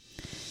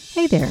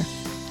Hey there,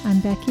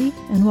 I'm Becky,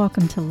 and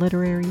welcome to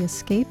Literary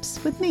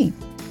Escapes with me,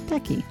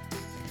 Becky.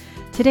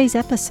 Today's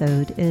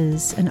episode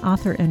is an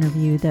author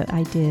interview that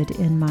I did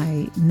in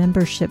my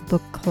membership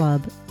book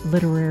club,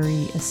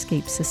 Literary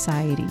Escape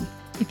Society.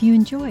 If you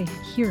enjoy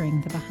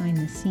hearing the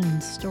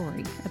behind-the-scenes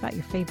story about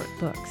your favorite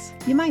books,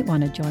 you might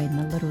want to join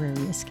the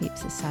Literary Escape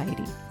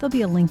Society. There'll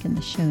be a link in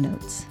the show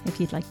notes if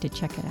you'd like to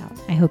check it out.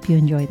 I hope you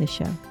enjoy the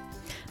show.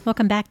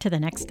 Welcome back to the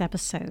next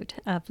episode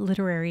of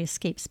Literary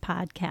Escapes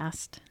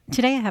podcast.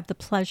 Today I have the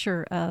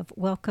pleasure of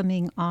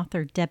welcoming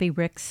author Debbie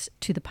Ricks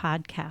to the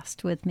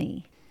podcast with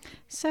me.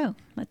 So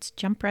let's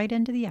jump right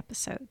into the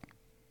episode.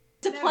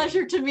 It's a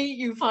pleasure to meet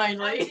you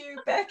finally. Thank you,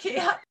 Becky.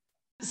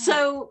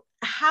 So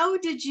how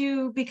did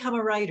you become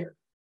a writer?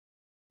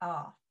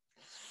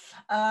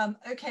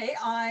 Okay,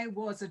 I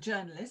was a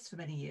journalist for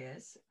many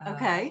years.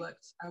 Okay.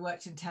 I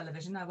worked in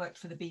television. I worked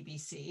for the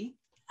BBC.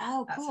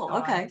 Oh, That's cool. how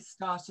Okay. I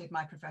started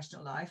my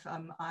professional life.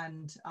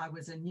 And I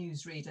was a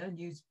newsreader,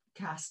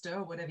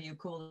 newscaster, whatever you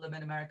call them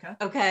in America,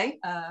 Okay.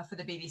 for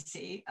the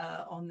BBC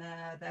on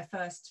their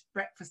first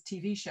breakfast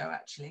TV show,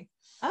 actually,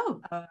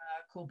 Oh,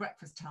 called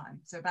Breakfast Time.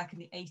 So back in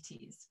the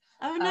 80s.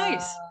 oh,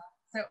 nice.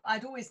 So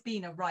I'd always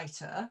been a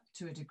writer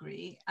to a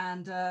degree.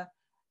 And I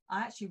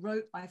actually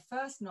wrote my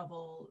first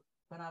novel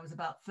when I was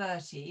about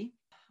 30.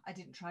 I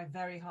didn't try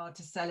very hard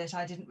to sell it.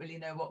 I didn't really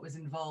know what was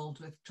involved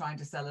with trying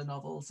to sell a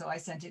novel. So I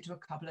sent it to a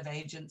couple of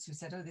agents who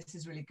said, oh, this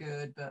is really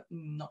good, but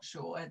not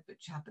sure,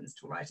 which happens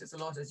to writers a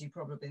lot, as you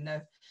probably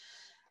know.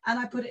 And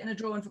I put it in a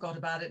drawer and forgot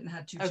about it and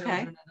had two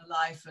children and a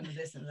life and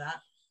this and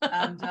that.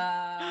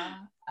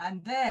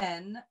 And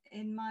then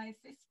in my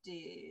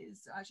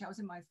 50s, actually I was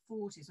in my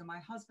 40s when my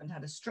husband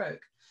had a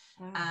stroke,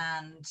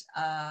 and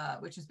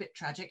which was a bit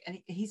tragic, and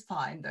he's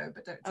fine though,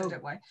 but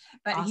don't worry.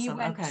 But awesome. he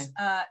went,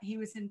 he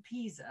was in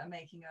Pisa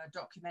making a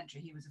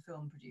documentary. He was a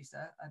film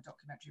producer, a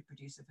documentary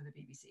producer for the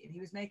BBC, and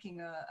he was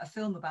making a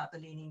film about the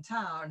Leaning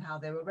Tower and how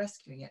they were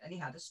rescuing it, and he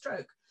had a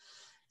stroke.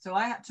 So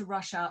I had to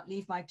rush out,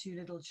 leave my two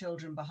little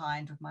children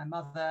behind with my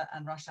mother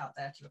and rush out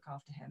there to look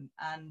after him.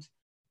 And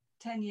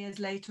 10 years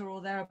later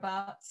or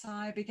thereabouts,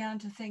 I began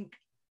to think,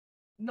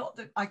 not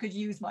that I could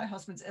use my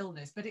husband's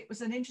illness, but it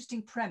was an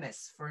interesting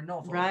premise for a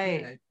novel.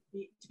 Right. You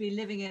know, to be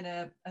living in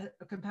a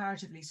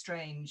comparatively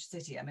strange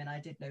city. I mean, I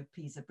did know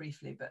Pisa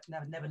briefly, but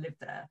never lived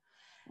there.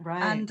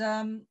 Right.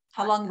 And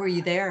how long were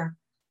you there?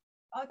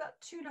 About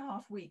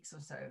 2.5 weeks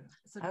or so,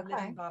 sort of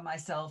living by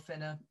myself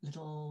in a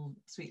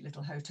sweet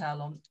little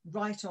hotel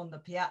right on the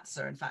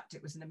piazza. In fact,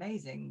 it was an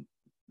amazing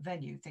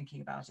venue,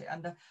 thinking about it,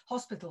 and the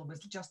hospital was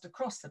just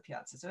across the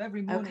piazza, so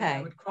every morning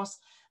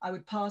I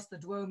would pass the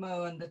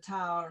Duomo and the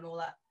tower and all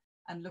that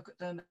and look at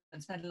them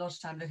and spend a lot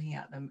of time looking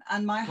at them.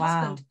 And my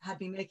husband had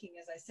been making,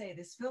 as I say,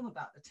 this film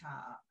about the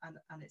tower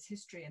and its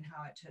history and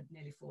how it had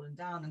nearly fallen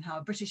down and how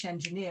a British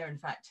engineer in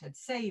fact had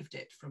saved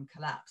it from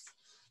collapse.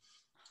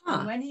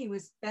 And when he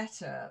was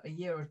better,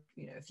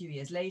 a few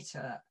years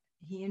later,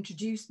 he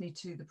introduced me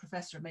to the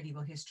professor of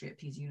medieval history at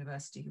Pisa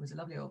University, who was a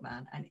lovely old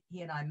man, and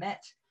he and I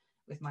met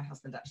with my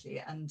husband actually,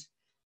 and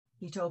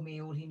he told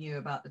me all he knew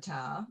about the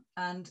tower,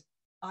 and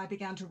I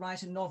began to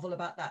write a novel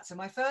about that. So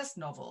my first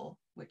novel,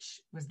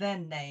 which was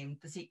then named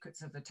The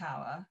Secrets of the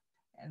Tower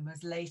and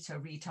was later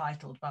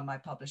retitled by my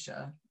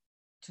publisher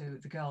to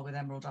The Girl with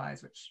Emerald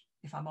Eyes, which,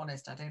 if I'm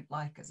honest, I don't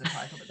like as a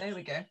title, but there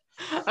we go.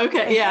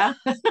 Okay, yeah.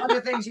 One of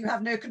the things you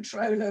have no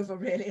control over,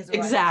 really, as a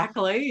writer.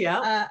 Exactly,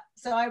 yeah.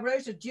 So I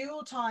wrote a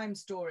dual time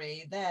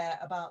story there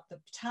about the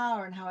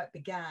tower and how it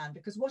began,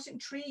 because what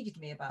intrigued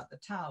me about the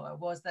tower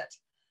was that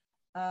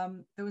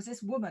there was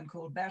this woman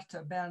called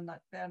Berta,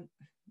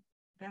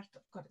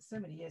 God, it's so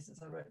many years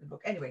since I wrote the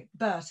book. Anyway,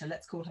 Berta,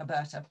 let's call her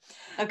Berta.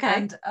 Okay.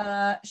 And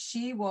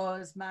she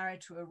was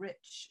married to a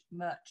rich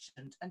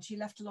merchant, and she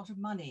left a lot of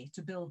money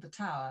to build the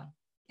tower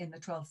in the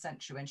 12th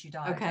century when she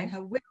died. Okay. And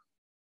her will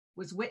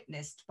was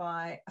witnessed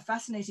by a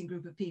fascinating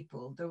group of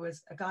people. There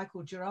was a guy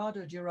called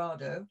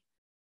Gerardo,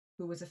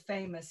 who was a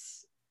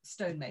famous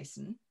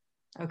stonemason.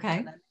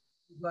 Okay.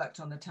 Who worked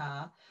on the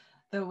tower.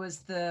 There was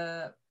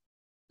the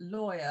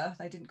lawyer,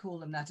 they didn't call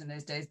them that in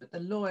those days, but the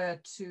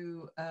lawyer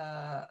to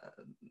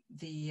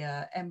the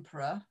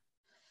emperor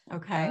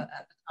at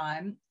the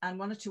time, and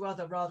one or two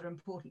other rather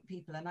important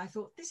people. And I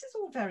thought, this is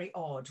all very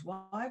odd.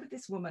 Why would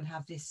this woman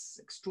have this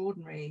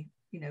extraordinary,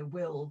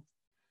 will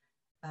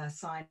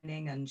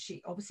signing? And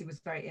she obviously was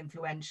very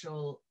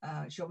influential.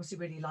 She obviously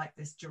really liked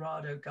this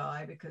Gerardo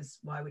guy, because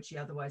why would she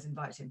otherwise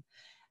invite him?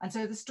 And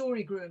so the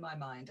story grew in my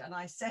mind, and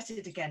I set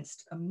it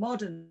against a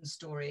modern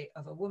story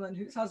of a woman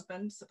whose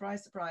husband,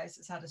 surprise, surprise,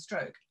 has had a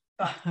stroke.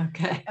 But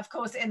of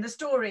course, in the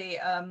story,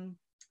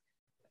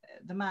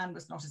 the man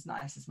was not as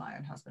nice as my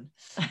own husband.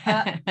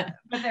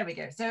 But there we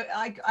go. So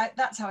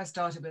that's how I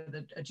started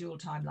with a dual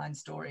timeline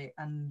story.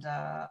 And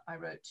I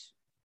wrote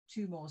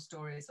 2 more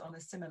stories on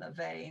a similar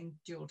vein,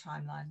 dual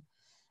timeline.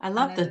 I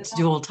love the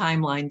dual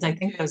timelines. I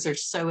think those are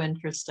so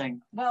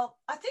interesting. Well,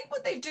 I think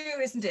what they do,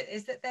 isn't it,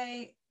 is that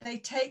they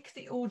take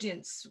the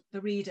audience, the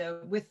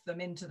reader, with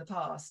them into the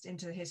past,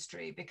 into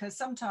history, because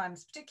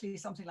sometimes, particularly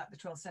something like the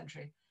 12th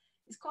century,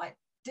 is quite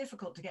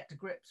difficult to get to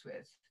grips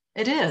with.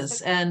 It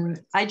is.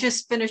 And I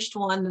just finished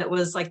one that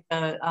was like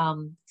the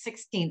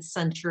 16th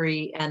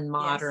century and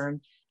modern.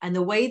 Yes. And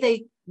the way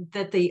the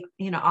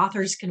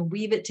authors can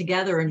weave it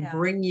together and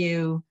bring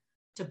you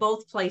to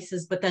both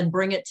places, but then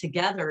bring it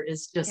together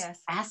is just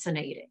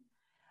fascinating.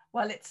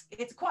 Well,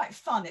 it's quite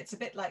fun. It's a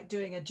bit like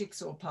doing a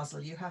jigsaw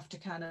puzzle. You have to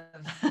kind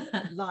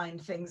of line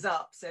things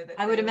up so that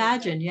I would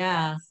imagine,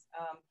 yeah.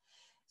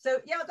 So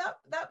yeah,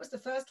 that was the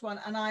first one,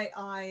 and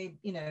I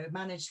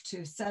managed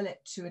to sell it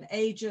to an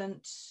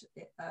agent.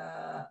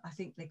 I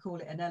think they call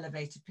it an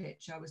elevator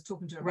pitch. I was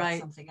talking to her about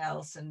something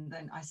else, and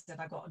then I said,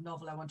 I got a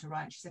novel I want to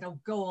write. And she said, oh,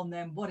 go on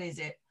then. What is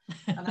it?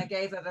 And I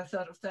gave her the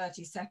sort of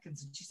 30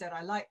 seconds, and she said,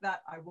 I like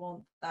that. I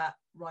want that.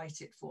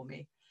 Write it for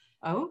me.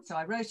 Oh. So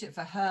I wrote it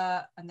for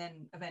her, and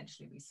then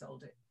eventually we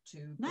sold it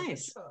to.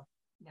 Nice.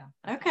 Yeah.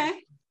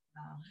 Okay.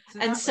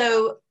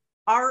 So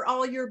are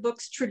all your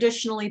books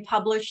traditionally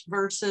published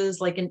versus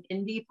like an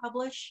indie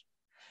publish?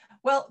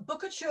 Well,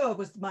 Bookouture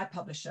was my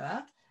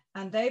publisher,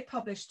 and they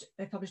published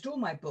all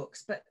my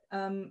books, but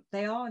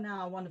they are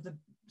now one of the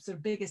sort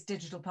of biggest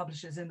digital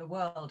publishers in the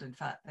world. In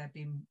fact, they've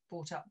been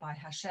bought up by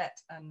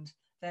Hachette, and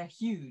they're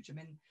huge. I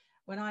mean,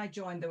 when I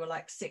joined, there were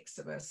like 6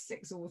 of us,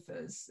 6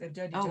 authors. They've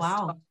only just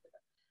started,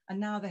 and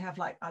now they have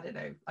like,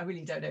 I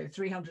really don't know,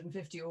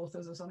 350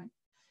 authors or something.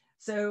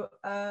 So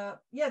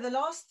the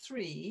last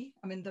 3,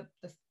 I mean, the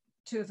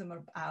 2 of them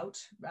are out,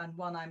 and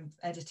one I'm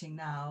editing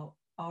now,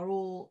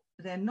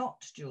 they're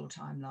not dual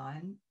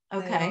timeline.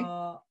 Okay.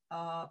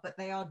 But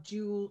they are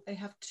dual. They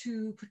have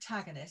 2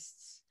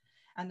 protagonists,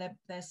 and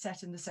they're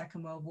set in the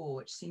Second World War,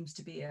 which seems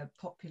to be a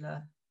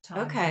popular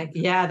time. Okay.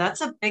 Yeah,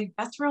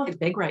 that's really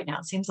big right now.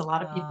 It seems a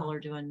lot of people are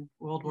doing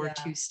World War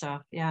II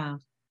stuff. Yeah.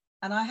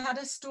 And I had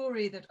a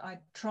story that I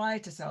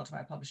tried to sell to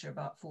my publisher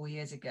about 4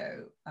 years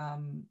ago,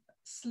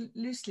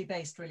 loosely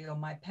based really on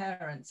my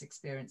parents'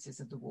 experiences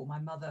of the war. My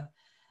mother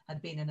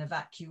had been an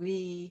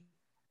evacuee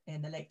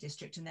in the Lake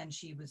District, and then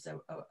she was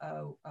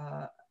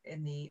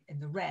in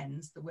the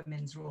Wrens, the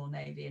Women's Royal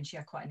Navy, and she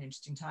had quite an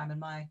interesting time. And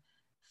my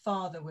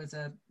father was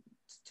to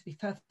be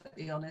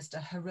perfectly honest,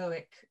 a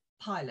heroic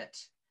pilot.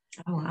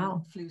 Oh,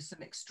 wow. Flew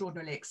some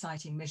extraordinarily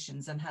exciting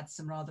missions and had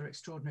some rather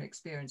extraordinary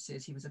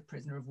experiences. He was a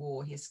prisoner of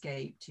war. He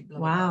escaped. He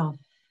blew up.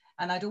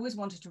 And I'd always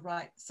wanted to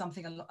write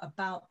something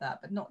about that,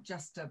 but not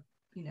just a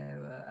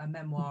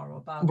memoir or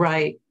about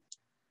right.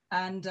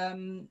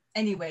 And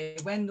anyway,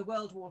 when the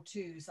World War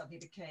II suddenly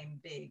became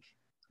big,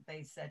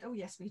 they said, oh,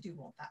 yes, we do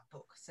want that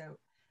book. So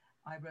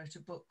I wrote a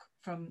book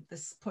from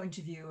this point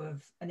of view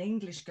of an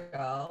English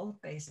girl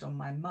based on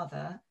my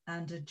mother,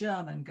 and a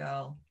German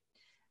girl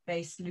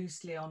based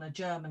loosely on a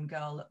German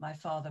girl that my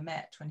father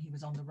met when he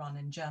was on the run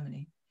in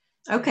Germany.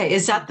 Okay.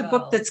 Is that the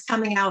book that's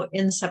coming out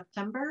in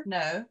September?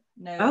 No.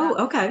 Oh,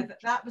 okay.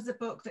 That was a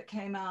book that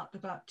came out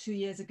about 2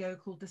 years ago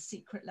called The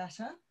Secret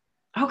Letter.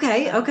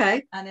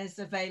 Okay. And is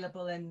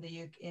available in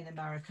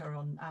America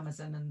on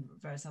Amazon and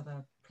various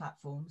other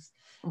platforms.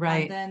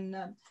 Right. And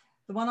then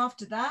the one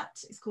after that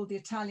is called The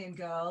Italian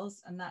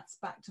Girls, and that's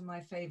back to my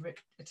favorite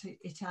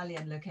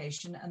Italian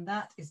location. And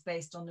that is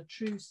based on the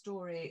true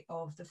story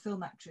of the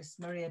film actress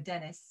Maria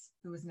Dennis,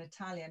 who was an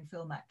Italian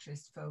film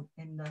actress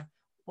in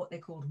what they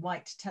called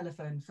white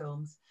telephone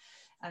films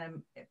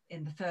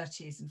in the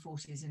 30s and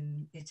 40s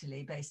in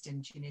Italy, based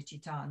in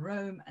Cinecittà in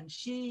Rome. And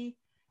she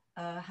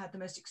had the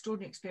most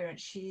extraordinary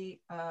experience. She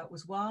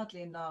was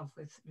wildly in love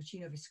with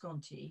Luchino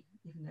Visconti,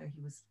 even though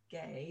he was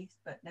gay,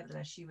 but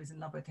nevertheless, she was in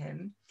love with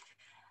him.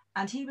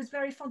 And he was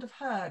very fond of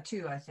her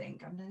too, I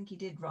think. I think he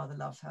did rather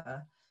love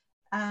her.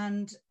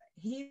 And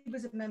he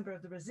was a member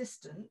of the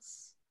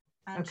resistance,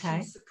 and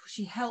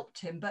she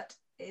helped him. But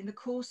in the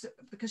course,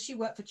 because she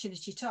worked for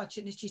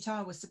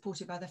Cinecittà was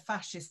supported by the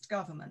fascist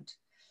government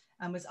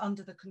and was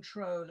under the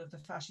control of the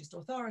fascist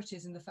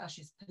authorities and the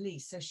fascist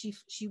police. So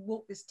she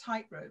walked this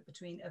tightrope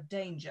of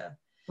danger.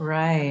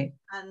 Right.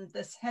 And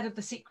this head of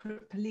the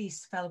secret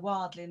police fell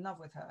wildly in love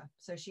with her.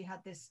 So she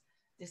had this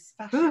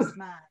fascist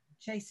man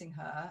chasing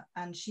her,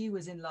 and she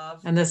was in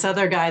love. And this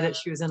other guy that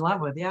she was in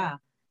love with, yeah.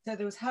 So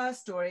there was her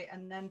story,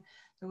 and then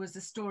there was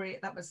a story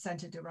that was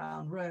centered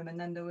around Rome, and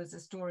then there was a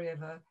story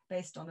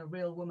based on a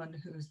real woman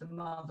who's the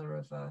mother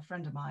of a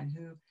friend of mine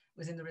who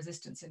was in the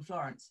resistance in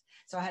Florence.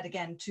 So I had,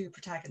 again, 2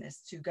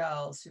 protagonists, 2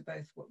 girls who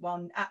both were,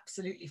 one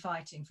absolutely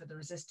fighting for the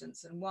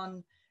resistance and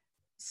one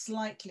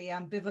slightly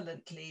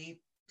ambivalently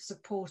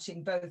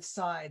supporting both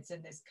sides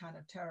in this kind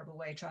of terrible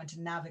way, trying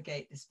to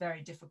navigate this very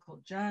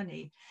difficult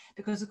journey.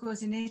 Because, of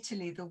course, in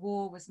Italy, the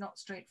war was not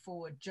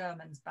straightforward.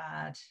 Germans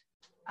bad,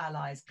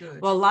 Allies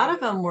good. Well, a lot of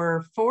them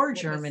were for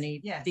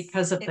Germany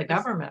because of the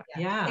government.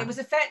 Yeah. It was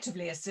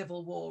effectively a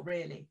civil war,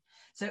 really.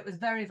 So it was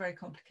very, very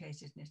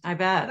complicated in Italy. I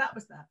bet. So that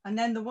was that. And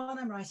then the one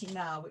I'm writing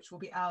now, which will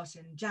be out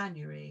in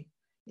January,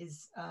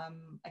 is,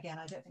 again,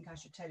 I don't think I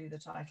should tell you the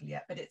title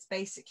yet, but it's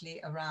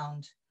basically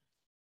around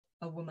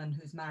a woman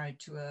who's married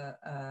to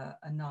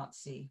a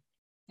Nazi,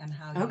 and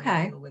how you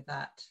would deal with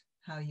that,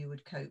 how you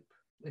would cope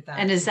with that.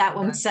 And is that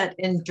one set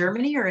in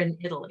Germany or in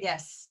Italy?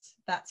 Yes,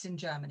 that's in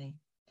Germany.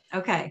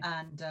 Okay.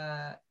 And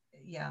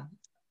yeah.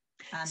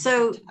 And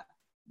so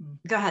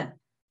go ahead.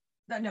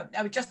 No,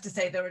 I would just to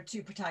say there are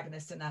two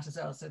protagonists in that as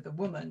well. So the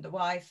woman, the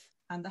wife,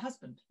 and the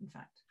husband, in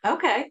fact.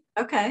 Okay.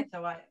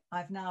 So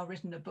I've now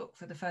written a book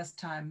for the first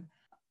time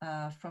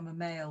from a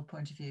male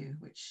point of view,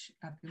 which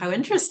I've been how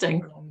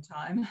interesting for a long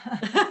time.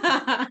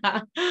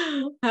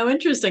 How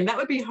interesting. That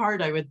would be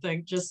hard, I would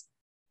think. Just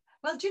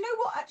well, do you know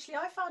what? Actually,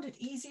 I found it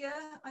easier.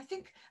 I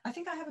think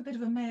I have a bit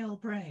of a male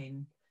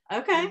brain.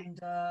 okay. And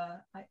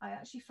I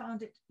actually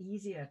found it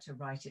easier to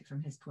write it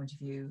from his point of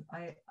view.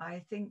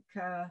 I think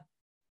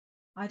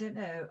I don't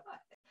know.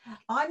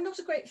 I'm not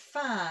a great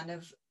fan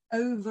of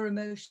over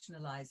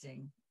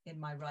emotionalizing in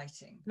my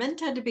writing. Men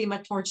tend to be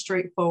much more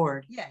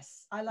straightforward.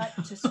 Yes, I like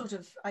to sort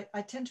of,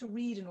 I tend to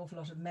read an awful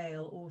lot of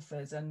male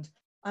authors, and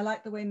I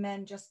like the way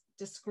men just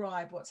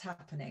describe what's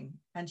happening,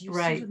 and you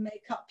sort of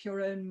make up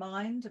your own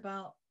mind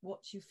about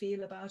what you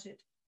feel about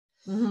it.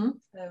 Mm-hmm.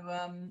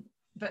 So,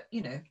 but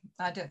you know,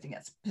 I don't think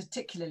that's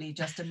particularly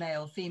just a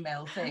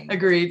male-female thing.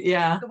 Agreed.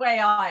 Yeah. The way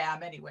I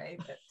am, anyway.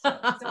 But,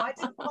 so I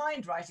didn't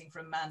mind writing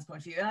from a man's point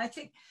of view, and I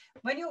think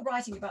when you're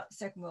writing about the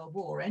Second World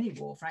War, or any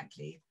war,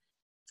 frankly,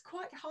 it's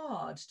quite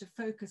hard to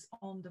focus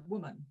on the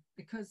woman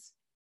because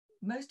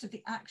most of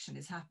the action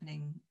is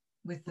happening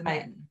with the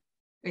men.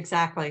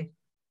 Exactly.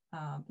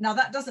 Now,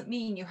 that doesn't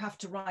mean you have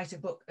to write a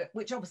book,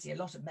 which obviously a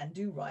lot of men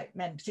do write.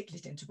 Men particularly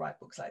tend to write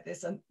books like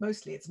this, and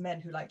mostly it's men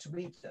who like to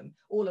read them,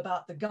 all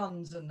about the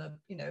guns and the,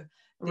 you know,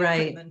 the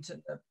equipment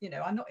and the, you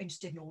know, I'm not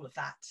interested in all of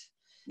that.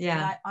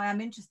 Yeah. But I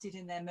am interested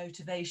in their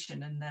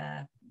motivation and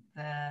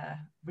their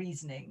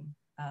reasoning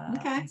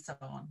and so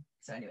on.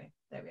 So anyway,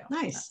 there we are.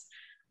 Nice.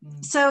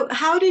 So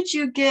how did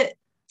you get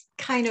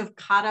kind of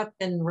caught up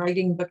in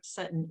writing books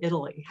set in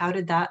Italy? How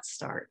did that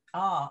start?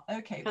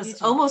 Okay.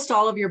 Because almost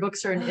all of your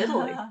books are in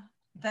Italy.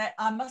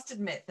 I must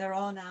admit, there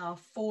are now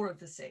 4 of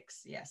the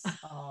 6. Yes,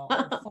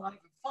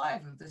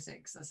 five of the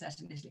 6 are set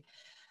in Italy.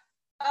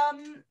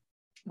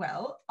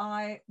 Well,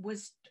 I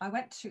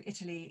went to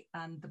Italy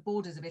and the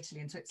borders of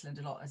Italy and Switzerland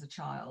a lot as a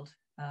child.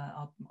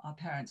 Our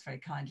parents very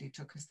kindly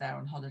took us there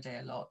on holiday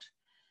a lot.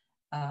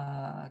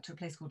 To a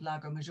place called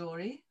Lago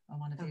Maggiore on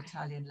one of the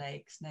Italian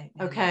lakes.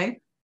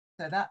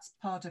 So that's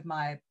part of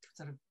my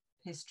sort of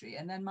history.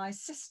 And then my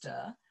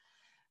sister,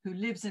 who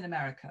lives in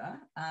America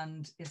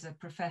and is a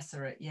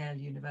professor at Yale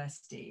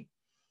University,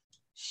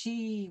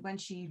 when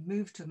she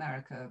moved to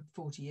America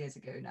 40 years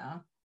ago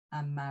now,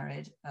 and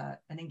married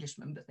an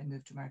Englishman, but they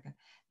moved to America,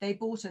 they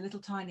bought a little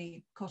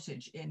tiny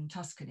cottage in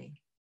Tuscany.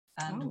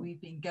 And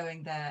we've been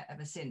going there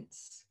ever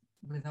since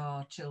with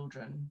our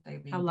children.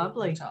 They've been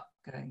brought up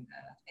going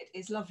there. It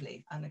is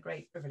lovely and a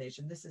great privilege.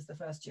 And this is the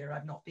first year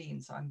I've not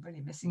been, so I'm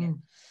really missing it.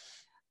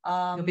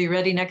 You'll be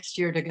ready next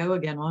year to go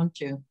again, won't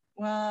you?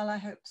 Well, I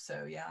hope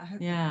so. Yeah, I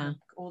hope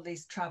all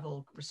these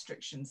travel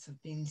restrictions have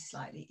been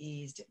slightly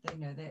eased. You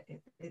know,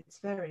 it's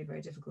very,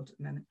 very difficult at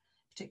the moment,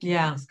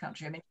 particularly in this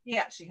country. I mean, he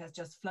actually has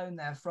just flown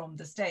there from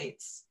the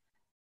States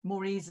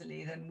more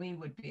easily than we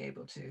would be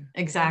able to.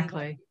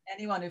 Exactly.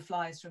 Anyone who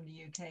flies from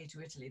the UK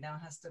to Italy now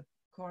has to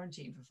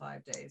quarantine for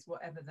 5 days,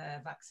 whatever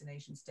their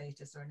vaccination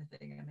status or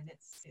anything. I mean,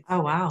 it's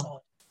odd.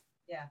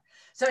 Yeah.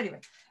 So anyway,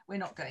 we're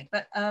not going.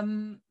 But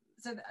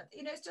so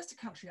you know, it's just a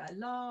country I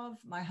love.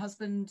 My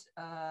husband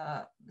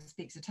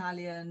speaks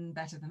Italian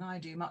better than I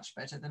do, much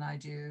better than I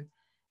do.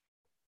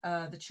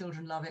 The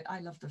children love it. I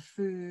love the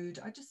food.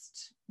 I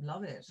just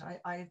love it.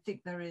 I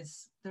think there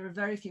are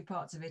very few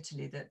parts of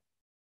Italy that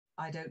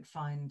I don't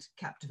find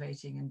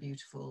captivating and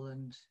beautiful,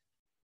 and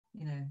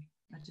you know,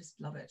 I just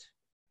love it.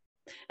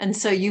 And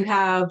so you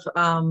have,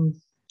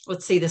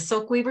 let's see, the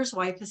Silk Weaver's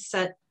Wife is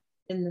set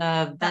in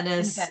the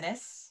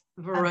Venice,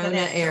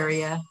 Verona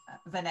area.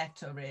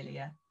 Veneto, really,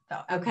 yeah.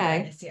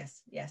 Venice,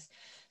 yes.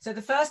 So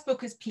the first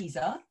book is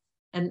Pisa.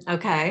 And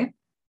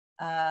the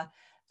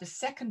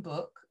second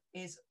book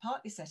is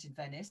partly set in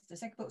Venice. The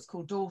second book is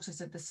called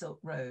Daughters of the Silk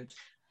Road.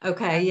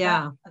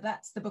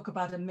 That's the book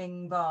about a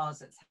Ming vase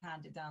that's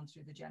handed down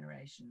through the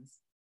generations.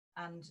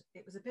 And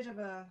it was a bit of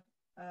a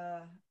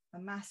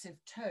massive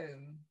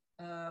tome,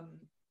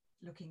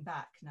 looking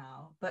back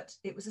now, but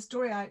it was a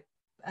story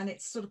and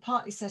it's sort of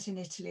partly set in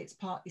Italy, it's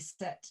partly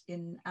set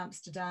in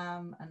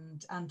Amsterdam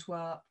and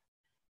Antwerp,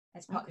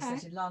 it's partly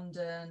set in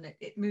London.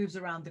 It moves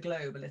around the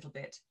globe a little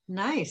bit.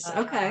 Nice.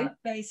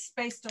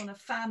 Based on a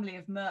family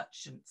of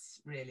merchants,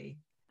 really.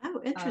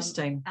 Oh,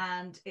 interesting.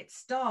 And it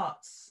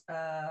starts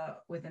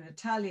with an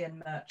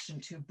Italian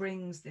merchant who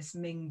brings this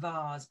Ming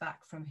vase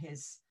back from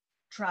his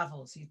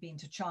travels. He's been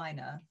to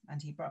China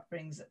and he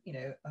brings, you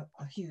know,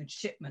 a huge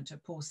shipment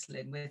of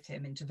porcelain with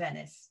him into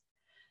Venice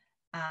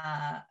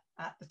at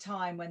the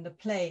time when the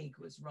plague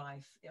was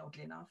rife,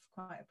 oddly enough,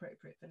 quite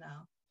appropriate for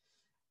now.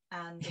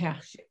 And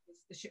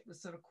the ship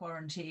was sort of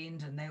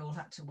quarantined and they all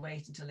had to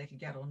wait until they could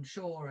get on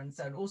shore, and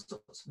so all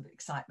sorts of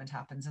excitement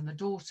happens, and the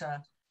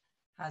daughter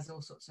has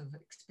all sorts of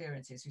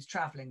experiences who's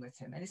traveling with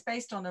him, and it's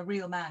based on a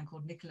real man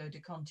called Niccolo de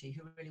Conti,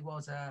 who really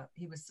was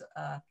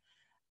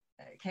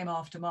came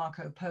after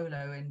Marco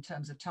Polo in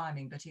terms of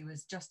timing, but he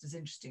was just as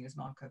interesting as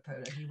Marco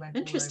Polo. He went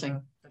all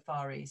over the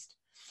Far East.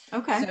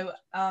 Okay.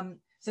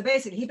 So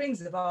basically, he brings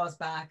the vase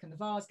back, and the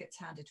vase gets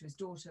handed to his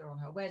daughter on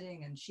her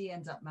wedding, and she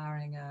ends up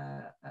marrying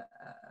a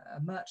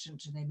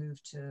merchant, and they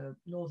move to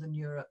Northern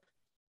Europe,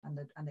 and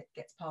it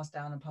gets passed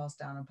down and passed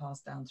down and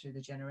passed down through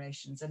the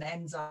generations, and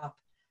ends up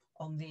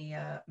on the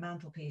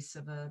mantelpiece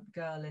of a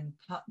girl in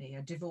Putney,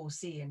 a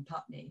divorcee in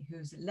Putney,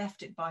 who's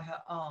left it by her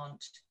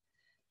aunt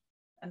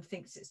and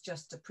thinks it's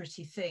just a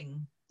pretty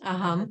thing.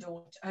 Her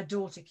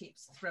daughter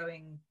keeps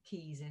throwing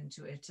keys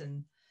into it,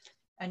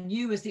 and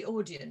you as the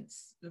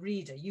audience, the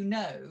reader,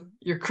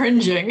 you're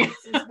cringing.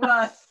 This is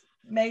worth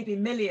maybe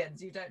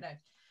millions, you don't know.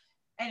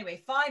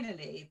 Anyway,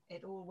 finally,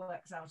 it all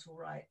works out all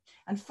right.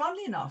 And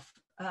funnily enough,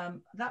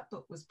 that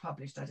book was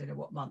published, I don't know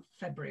what month,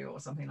 February or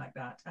something like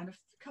that. And a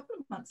couple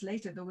of months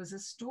later, there was a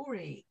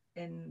story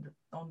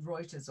on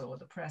Reuters or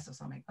the press or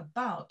something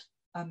about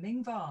a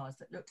Ming vase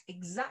that looked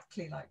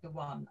exactly like the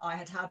one I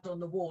had on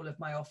the wall of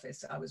my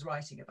office I was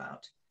writing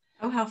about.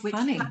 Oh, how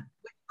funny. Which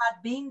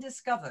had been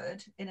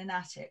discovered in an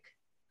attic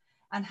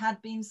and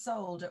had been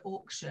sold at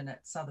auction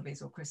at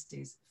Sotheby's or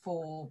Christie's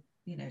for,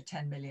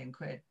 10 million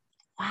quid.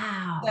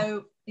 Wow.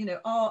 So,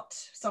 art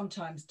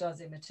sometimes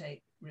does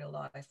imitate real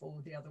life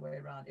or the other way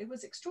around. It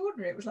was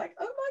extraordinary. It was like,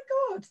 oh my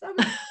God,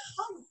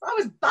 I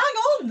was bang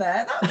on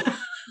there.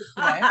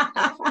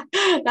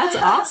 That's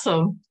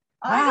awesome.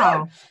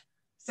 Wow.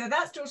 So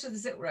that's Daughter of the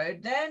Silk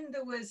Road. Then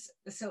there was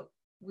The Silk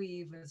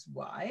Weaver's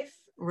Wife,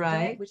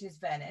 right, which is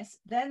Venice.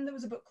 Then there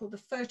was a book called The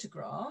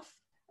Photograph.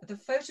 The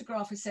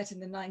Photograph is set in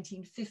the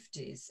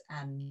 1950s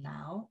and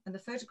now, and the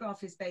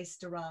Photograph is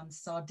based around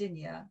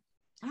Sardinia.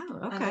 Oh,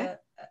 okay. And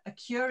a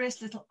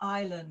curious little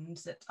island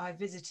that I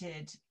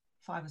visited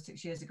 5 or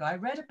 6 years ago. I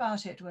read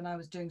about it when I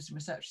was doing some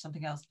research for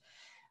something else.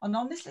 And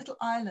on this little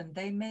island,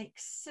 they make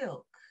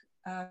silk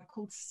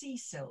called sea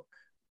silk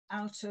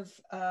out of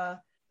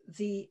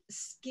the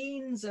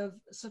skeins of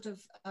sort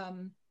of,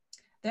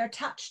 they're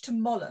attached to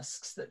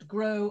mollusks that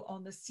grow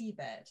on the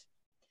seabed.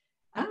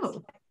 And it's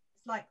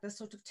like the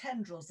sort of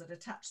tendrils that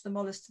attach the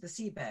mollusk to the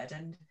seabed.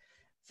 And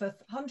for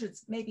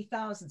hundreds, maybe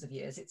thousands of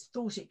years, it's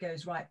thought it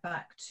goes right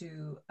back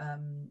to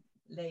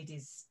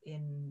ladies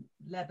in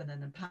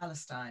Lebanon and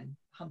Palestine,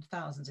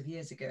 thousands of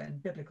years ago in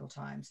biblical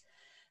times,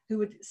 who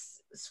would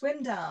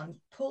swim down,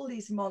 pull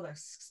these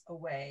mollusks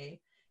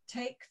away,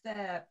 take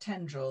their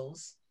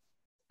tendrils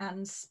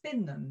and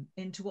spin them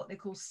into what they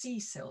call sea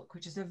silk,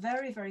 which is a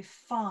very, very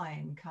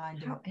fine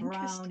kind of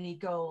browny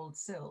gold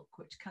silk,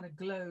 which kind of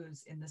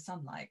glows in the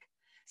sunlight.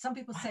 Some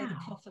people say the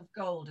cloth of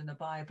gold in the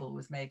Bible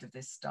was made of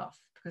this stuff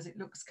because it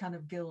looks kind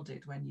of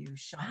gilded when you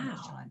shine it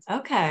shines.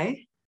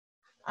 Okay.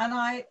 And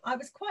I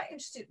was quite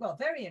interested,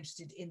 very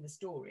interested in the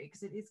story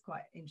because it is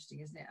quite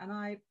interesting, isn't it? And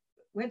I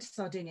went to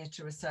Sardinia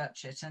to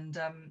research it. And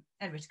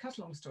anyway, to cut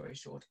a long story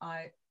short,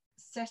 I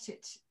set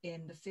it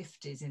in the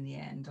 50s in the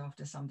end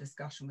after some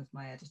discussion with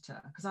my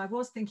editor, because I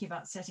was thinking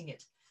about setting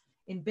it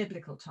in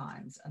biblical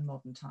times and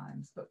modern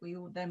times, but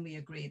we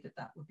agreed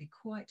that would be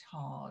quite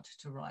hard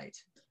to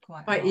write.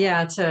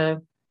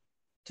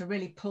 To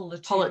really pull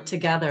it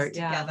together.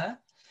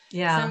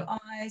 Yeah. So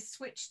I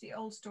switched the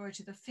old story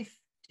to the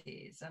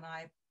 50s, and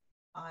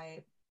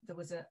there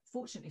was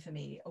fortunately for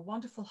me, a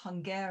wonderful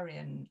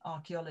Hungarian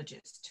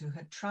archaeologist who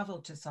had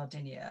traveled to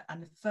Sardinia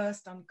and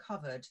first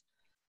uncovered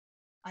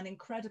an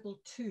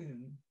incredible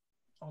tomb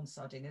on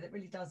Sardinia that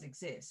really does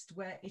exist,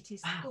 where it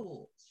is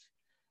thought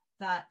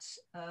that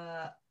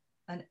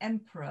an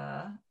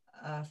emperor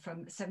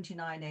from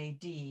 79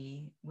 AD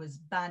was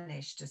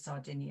banished to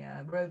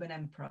Sardinia, Roman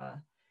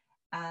emperor,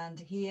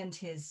 and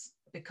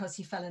because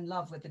he fell in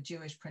love with a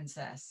Jewish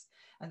princess,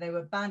 and they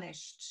were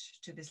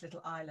banished to this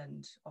little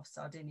island of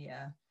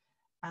Sardinia,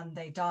 and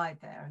they died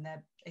there, and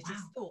it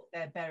is thought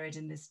they're buried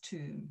in this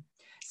tomb.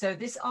 So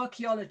this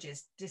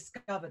archaeologist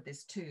discovered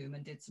this tomb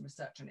and did some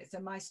research on it. So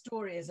my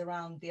story is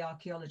around the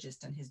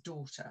archaeologist and his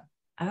daughter.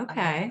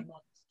 Okay. And a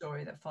modern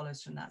story that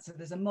follows from that. So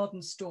there's a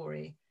modern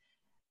story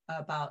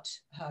about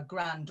her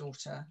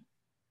granddaughter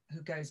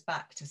who goes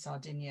back to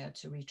Sardinia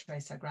to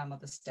retrace her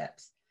grandmother's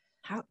steps.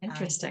 How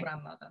interesting.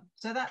 Grandmother.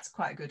 So that's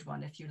quite a good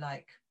one if you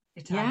like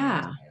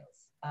Italian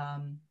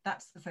tales.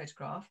 That's The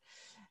Photograph.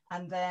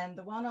 And then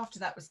the one after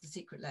that was The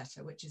Secret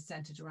Letter, which is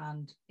centered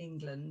around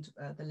England,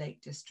 the Lake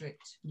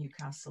District,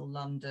 Newcastle,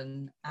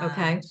 London,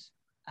 and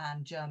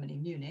Germany,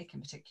 Munich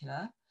in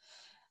particular.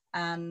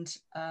 And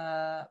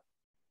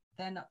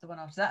then the one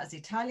after that is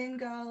Italian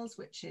Girls,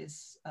 which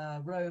is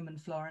Rome and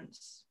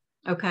Florence.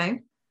 Okay.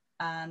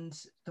 And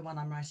the one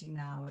I'm writing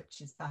now, which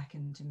is back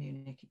into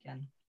Munich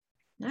again.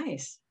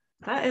 Nice.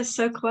 That is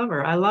so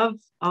clever. I love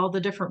all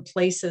the different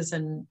places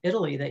in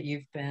Italy that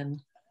you've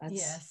been.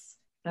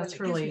 That's it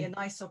really gives me a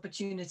nice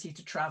opportunity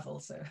to travel.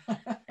 So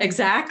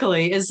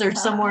exactly. Is there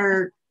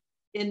somewhere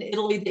in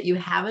Italy that you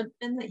haven't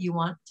been that you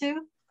want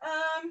to?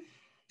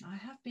 I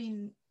have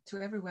been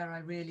to everywhere I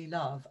really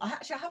love. I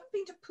haven't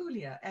been to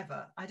Puglia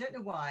ever. I don't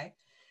know why.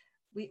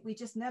 We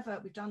just never.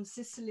 We've done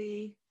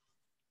Sicily,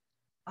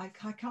 I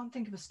can't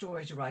think of a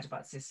story to write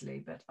about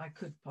Sicily, but I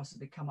could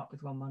possibly come up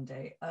with one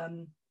day.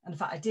 And in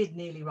fact, I did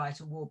nearly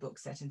write a war book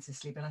set in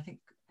Sicily, but I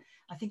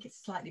think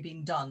it's slightly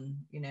being done,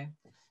 you know.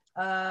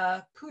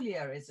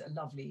 Puglia is a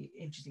lovely,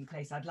 interesting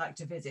place I'd like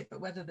to visit,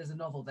 but whether there's a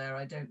novel there,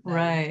 I don't know.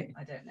 Right.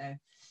 I don't know.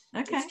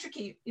 Okay. It's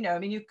tricky, you know. I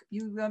mean,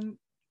 you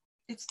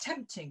it's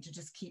tempting to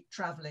just keep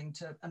traveling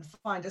and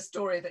find a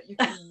story that you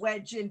can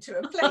wedge into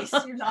a place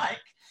you like.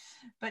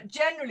 But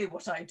generally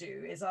what I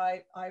do is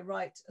I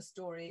write a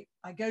story.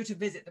 I go to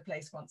visit the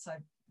place once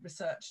I've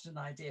researched an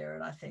idea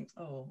and I think,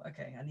 oh,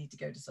 okay, I need to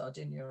go to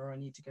Sardinia or I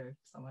need to go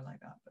somewhere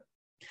like that. But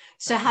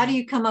so how do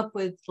you come up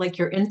with like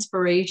your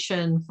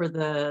inspiration for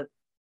the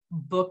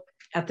book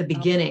at the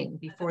beginning,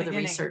 before the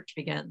research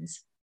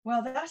begins?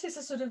 Well, that is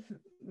a sort of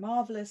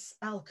marvelous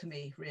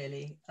alchemy,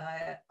 really.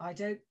 I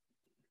don't,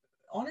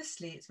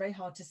 honestly, it's very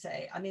hard to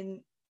say. I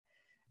mean,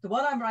 the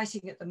one I'm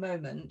writing at the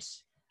moment,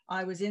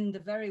 I was in the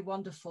very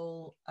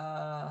wonderful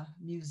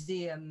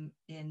museum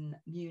in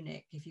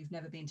Munich. If you've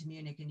never been to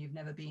Munich and you've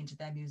never been to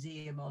their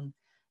museum on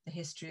the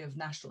history of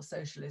National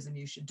Socialism,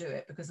 you should do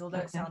it, because although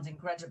it sounds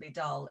incredibly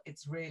dull,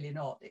 it's really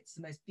not. It's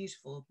the most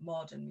beautiful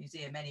modern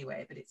museum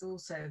anyway, but it's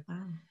also,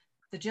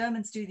 the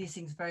Germans do these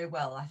things very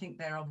well. I think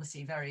they're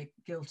obviously very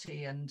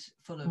guilty and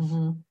full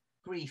of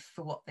grief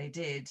for what they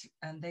did,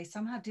 and they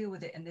somehow deal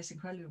with it in this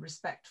incredibly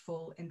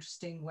respectful,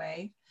 interesting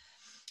way.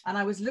 And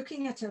I was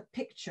looking at a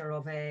picture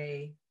of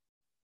a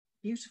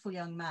beautiful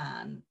young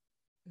man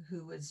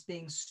who was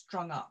being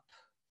strung up,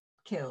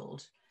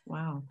 killed.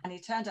 Wow. And he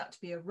turned out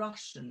to be a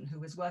Russian who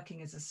was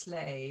working as a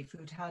slave,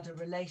 who'd had a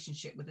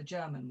relationship with a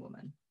German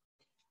woman.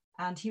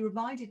 And he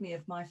reminded me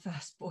of my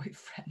first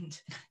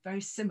boyfriend,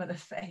 very similar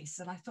face.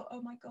 And I thought,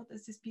 oh my God,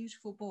 there's this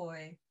beautiful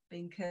boy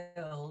being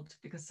killed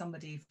because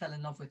somebody fell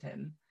in love with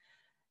him.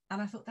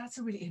 And I thought, that's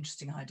a really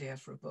interesting idea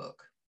for a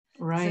book.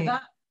 Right. So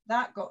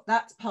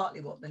that's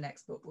partly what the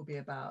next book will be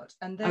about.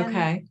 And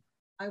then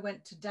I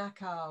went to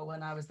Dachau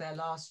when I was there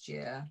last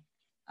year.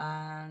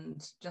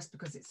 And just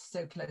because it's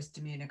so close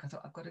to Munich, I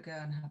thought I've got to go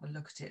and have a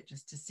look at it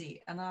just to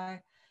see. And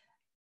I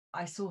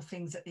saw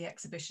things at the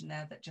exhibition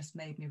there that just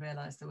made me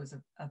realize there was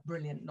a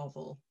brilliant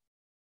novel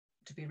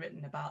to be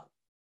written about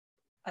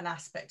an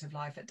aspect of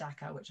life at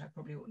Dachau, which I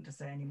probably oughtn't to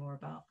say any more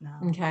about now.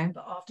 Okay.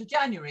 But after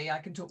January, I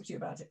can talk to you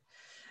about it.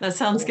 That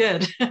sounds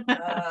good.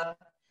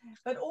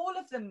 But all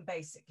of them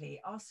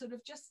basically are sort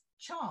of just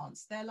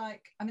chance. They're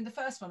like, I mean, the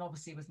first one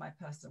obviously was my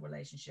personal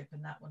relationship,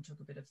 and that one took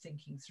a bit of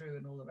thinking through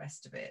and all the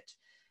rest of it.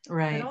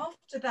 Right. But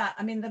after that,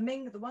 I mean,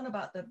 the one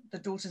about the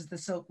Daughters of the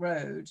Silk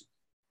Road,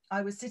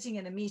 I was sitting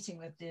in a meeting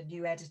with the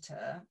new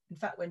editor, in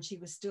fact, when she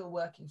was still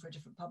working for a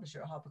different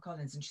publisher at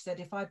HarperCollins, and she said,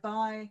 if I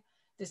buy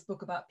this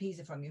book about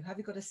Pisa from you, have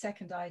you got a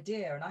second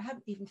idea? And I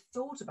hadn't even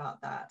thought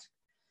about that.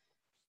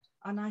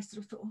 And I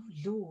sort of thought, oh,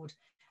 Lord.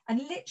 And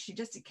literally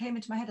just it came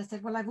into my head. I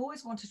said, well, I've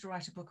always wanted to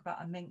write a book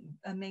about a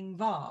Ming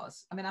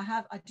vase. I mean,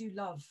 I do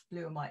love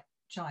blue and white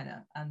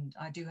china, and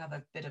I do have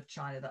a bit of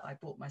china that I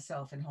bought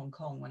myself in Hong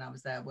Kong when I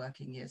was there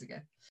working years ago.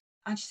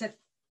 And she said,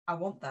 I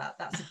want that.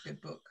 That's a good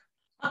book.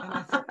 And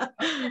I thought,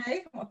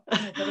 okay, well,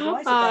 I better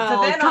write it then.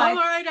 So then come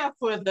right up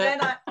with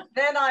it.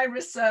 Then I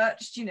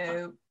researched, you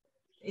know,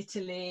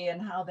 Italy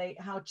and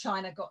how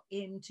China got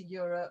into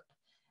Europe,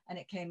 and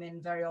it came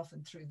in very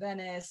often through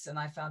Venice. And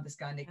I found this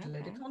guy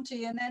Niccolo de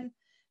Conti, and then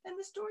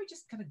the story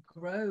just kind of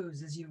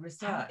grows as you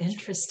research. How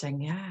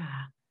interesting,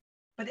 yeah.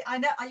 But I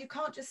know you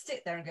can't just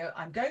sit there and go,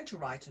 I'm going to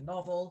write a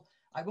novel.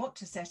 I want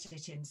to set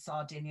it in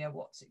Sardinia.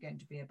 What's it going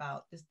to be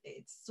about?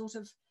 It's sort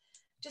of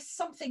just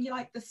something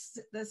like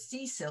the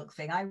sea silk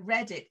thing. I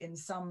read it in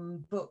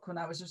some book when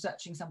I was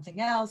researching something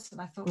else, and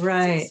I thought,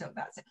 sea silk,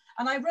 that's it.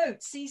 And I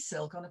wrote sea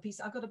silk on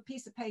I've got a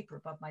piece of paper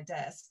above my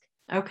desk.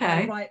 Okay.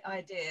 I write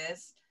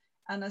ideas,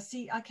 and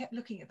I kept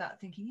looking at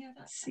that thinking, yeah,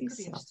 that could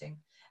be interesting.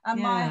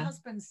 And my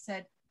husband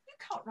said, you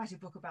can't write a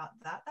book about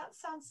that. That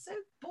sounds so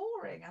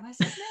boring. And I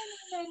said,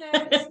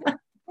 no, it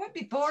won't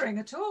be boring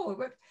at all.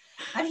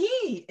 And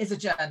he is a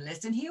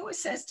journalist, and he always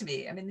says to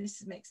me, I mean,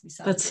 this makes me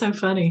sound that's so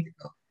funny.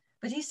 Difficult,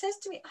 but he says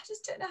to me, I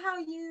just don't know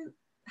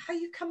how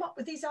you come up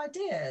with these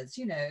ideas,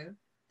 you know,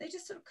 they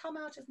just sort of come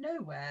out of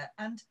nowhere.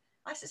 And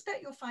I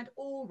suspect you'll find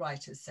all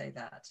writers say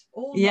that.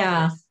 All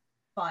novelists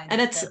find that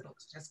their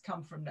books just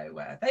come from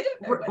nowhere. They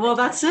don't know. Well,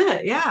 that's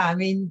it. Yeah. I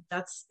mean,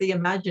 that's the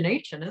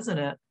imagination, isn't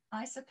it?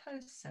 I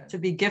suppose so. To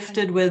be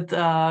gifted with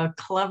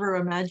clever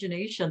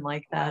imagination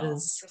like that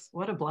is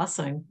what a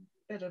blessing.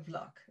 Bit of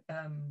luck,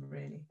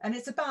 really. And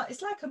it's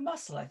like a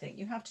muscle, I think.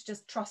 You have to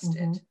just trust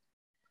it.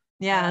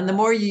 Yeah, and the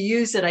more you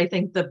use it, I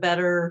think the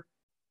better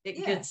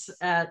it gets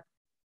at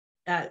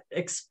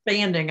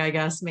expanding, I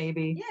guess,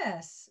 maybe.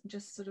 Yes,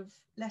 just sort of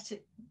let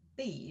it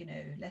be, you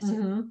know, let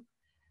it.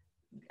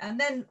 And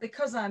then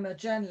because I'm a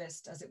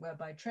journalist, as it were,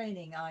 by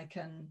training, I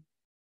can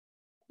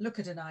look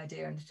at an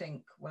idea and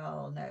think,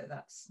 well, no,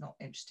 that's not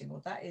interesting,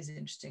 or that is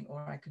interesting,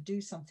 or I could do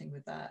something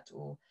with that.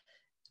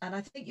 And I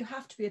think you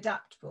have to be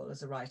adaptable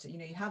as a writer. You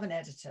know, you have an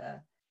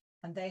editor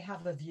and they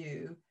have a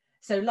view.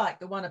 So like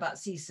the one about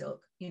sea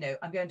silk, you know,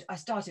 I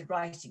started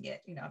writing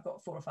it, you know, I've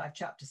got 4 or 5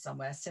 chapters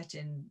somewhere set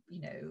in,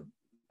 you know,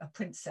 a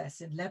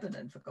princess in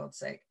Lebanon, for God's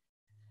sake.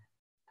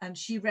 And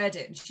she read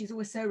it, and she's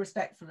always so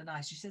respectful and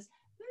nice. She says,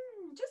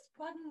 just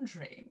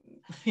wondering,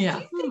 do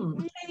you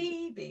think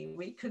maybe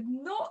we could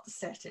not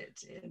set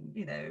it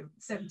in,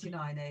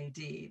 79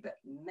 AD, but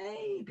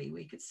maybe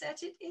we could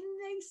set it in,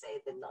 they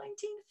say, the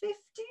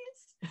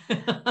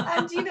 1950s?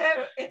 And,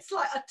 it's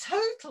like a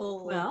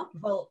total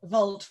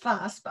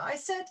volte-face. But I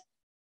said,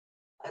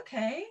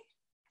 okay,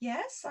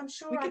 yes, I'm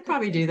sure we could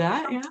probably do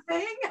that. Yeah,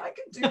 I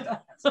can do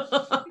that.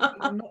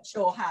 I'm not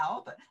sure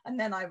how, and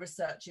then I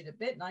research it a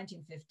bit.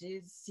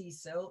 1950s sea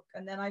silk,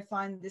 and then I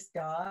find this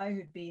guy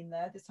who'd been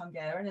there, this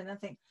Hungarian, and I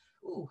think,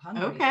 oh,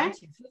 Hungary,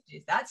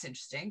 1950s. That's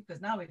interesting,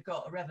 because now we've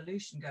got a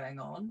revolution going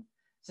on.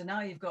 So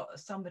now you've got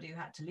somebody who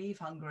had to leave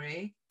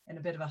Hungary in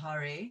a bit of a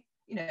hurry.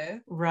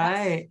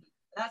 Right.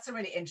 That's a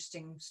really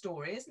interesting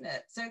story, isn't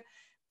it? So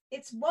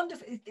it's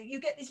wonderful.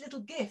 You get these little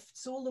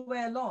gifts all the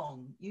way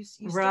along. You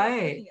start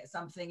looking at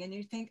something and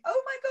you think,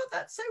 oh my God,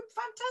 that's so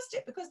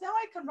fantastic, because now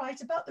I can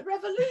write about the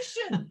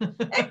revolution.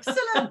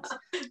 Excellent.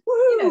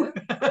 Woo.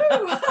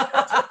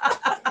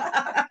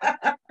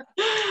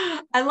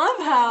 I love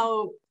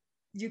how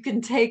you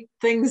can take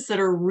things that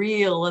are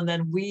real and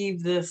then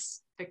weave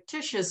this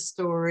fictitious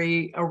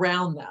story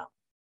around them.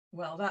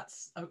 Well,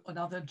 that's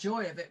another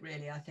joy of it,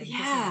 really, I think.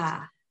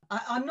 Yeah.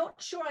 I'm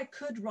not sure I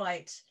could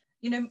write,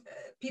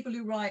 people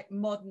who write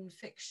modern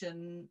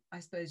fiction, I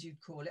suppose you'd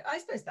call it. I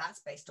suppose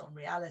that's based on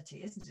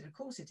reality, isn't it? Of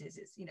course it is.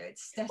 It's,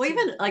 it's set. Well,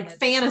 even like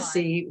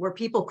fantasy, where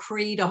people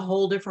create a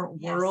whole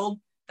different world,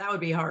 that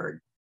would be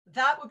hard.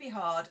 That would be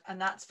hard,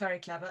 and that's very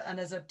clever. And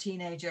as a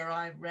teenager,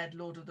 I read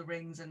Lord of the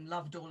Rings and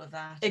loved all of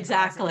that.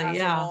 Exactly,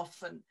 yeah.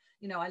 And,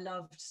 I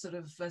loved sort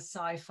of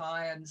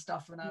sci-fi and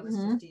stuff when I was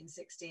 15,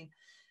 16.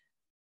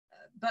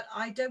 But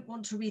I don't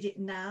want to read it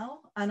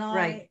now. And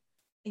I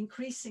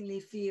increasingly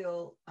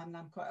feel, and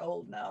I'm quite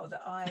old now,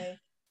 that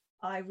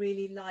I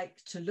really like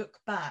to look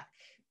back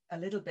a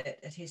little bit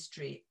at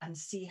history and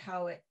see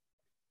how it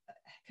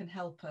can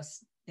help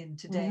us in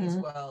today's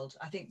world.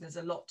 I think there's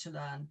a lot to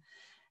learn.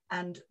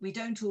 And we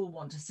don't all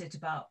want to sit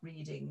about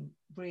reading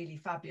really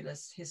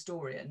fabulous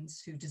historians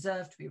who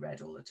deserve to be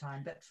read all the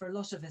time. But for a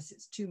lot of us,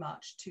 it's too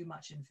much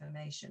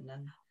information.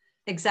 And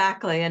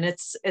exactly. And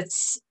it's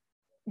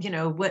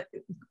what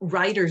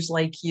writers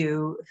like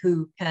you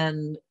who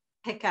can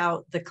pick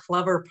out the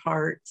clever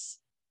parts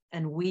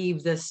and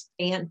weave this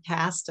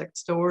fantastic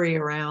story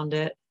around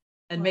it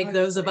and make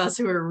those of us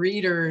who are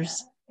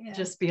readers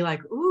just be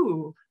like,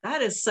 ooh,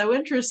 that is so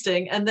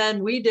interesting. And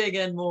then we dig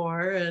in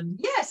more. And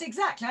yes,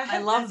 exactly. I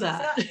love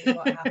that. Exactly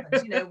what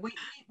happens.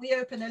 We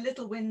open a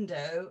little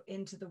window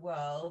into the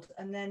world,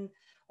 and then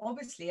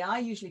obviously I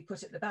usually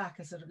put at the back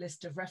a sort of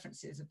list of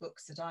references of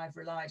books that I've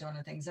relied on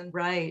and things. And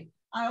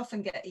I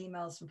often get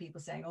emails from people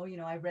saying, oh,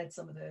 I read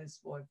some of those,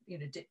 or,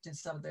 dipped in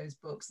some of those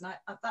books. And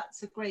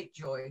that's a great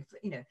joy,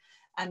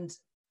 and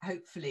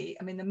hopefully,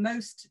 the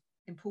most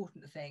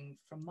important thing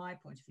from my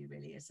point of view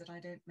really is that I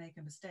don't make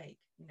a mistake.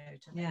 To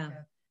make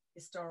a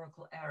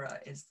historical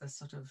error is the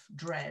sort of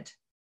dread.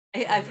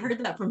 I've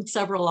heard that from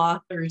several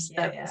authors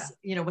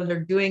when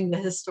they're doing the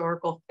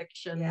historical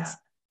fictions,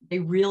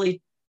 they're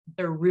really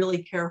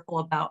careful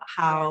about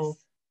how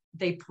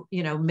they,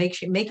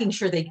 making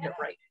sure they get it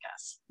right, I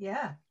guess.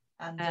 Yeah.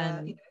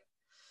 And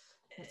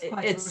it's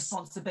quite a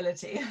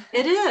responsibility.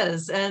 It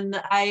is.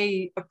 And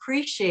I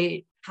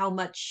appreciate how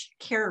much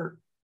care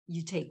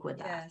you take with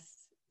that.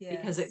 Yes.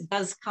 Because it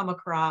does come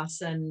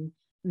across and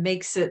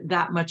makes it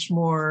that much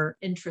more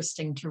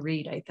interesting to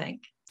read, I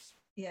think.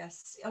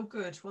 Yes. Oh,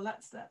 good. Well,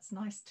 that's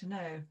nice to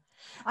know.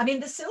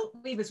 The Silk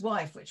Weaver's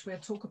Wife, which we'll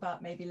talk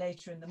about maybe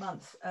later in the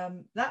month,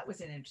 that was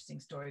an interesting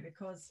story,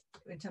 because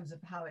in terms of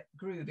how it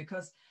grew,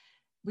 because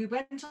we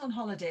went on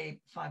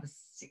holiday 5 or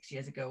 6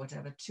 years ago,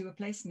 whatever, to a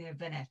place near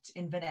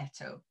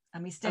Veneto,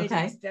 and we stayed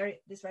in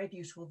this very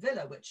beautiful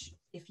villa, which,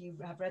 if you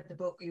have read the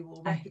book, you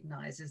will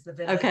recognize as the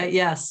villa. Okay,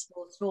 yes.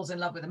 Falls in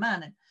love with a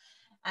man,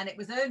 and it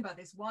was owned by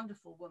this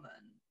wonderful woman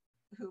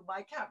who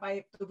my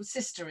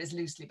sister is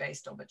loosely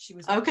based on, but she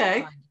was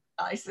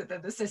nicer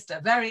than the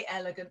sister. Very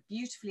elegant,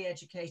 beautifully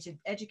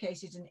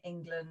educated in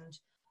England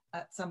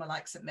at somewhere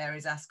like St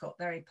Mary's Ascot,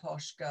 very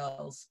posh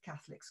girls,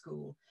 Catholic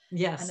school.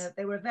 Yes. And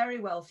they were a very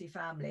wealthy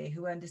family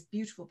who owned this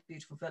beautiful,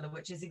 beautiful villa,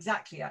 which is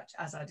exactly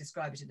as I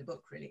describe it in the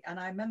book, really. And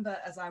I remember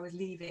as I was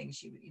leaving,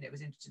 she was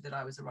interested that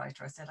I was a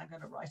writer. I said, I'm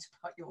going to write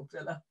about your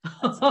villa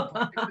at some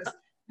point, because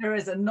there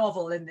is a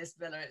novel in this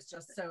villa. It's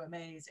just so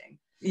amazing.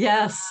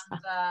 Yes.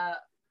 And,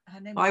 her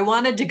name I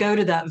wanted to go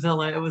to that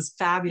villa. It was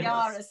fabulous.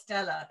 Chiara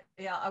Stella.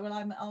 Yeah, well,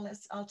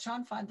 I'll try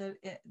and find the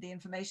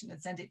information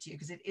and send it to you,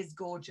 because it is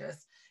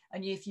gorgeous.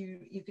 And if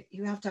you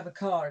have to have a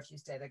car if you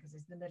stay there, because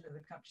it's in the middle of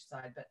the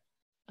countryside. But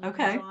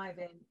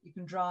you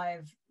can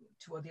drive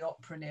toward the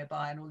opera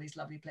nearby and all these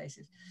lovely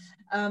places.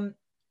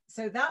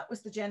 So that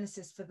was the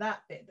genesis for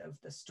that bit of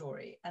the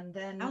story. And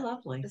then how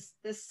lovely.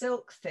 The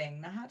silk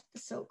thing. Now, how did the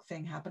silk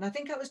thing happen? I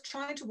think I was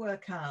trying to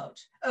work out,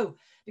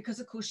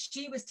 because of course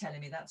she was telling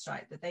me, that's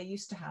right, that they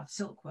used to have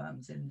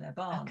silkworms in their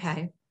barns.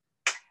 Okay.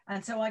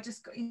 And so I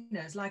just got,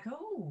 it's like,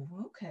 oh,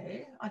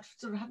 okay. I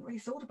sort of hadn't really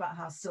thought about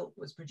how silk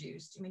was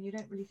produced. I mean, you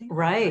don't really think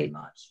about it very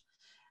much.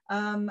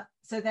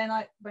 So then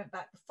I went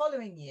back the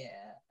following year.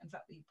 In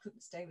fact, we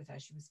couldn't stay with her.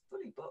 She was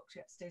fully booked. She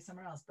had to stay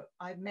somewhere else. But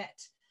I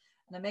met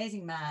an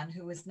amazing man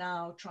who was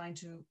now trying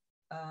to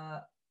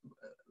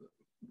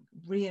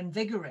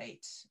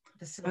reinvigorate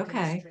the silk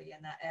industry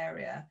in that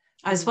area.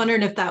 I was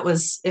wondering if that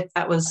was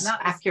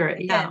accurate.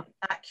 Again,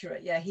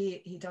 accurate. Yeah,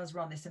 he does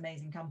run this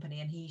amazing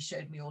company, and he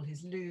showed me all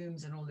his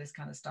looms and all this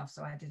kind of stuff.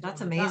 So I did. That's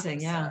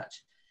amazing. Yeah.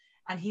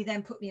 And he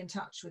then put me in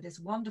touch with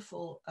this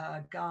wonderful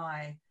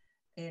guy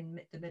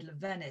in the middle of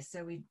Venice.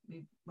 So we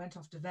went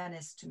off to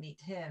Venice to meet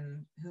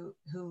him,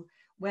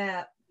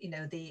 where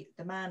the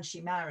man she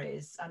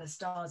marries,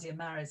 Anastasia,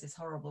 marries this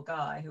horrible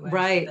guy who owns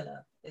the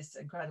villa, this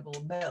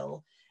incredible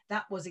mill.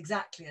 That was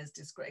exactly as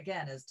described.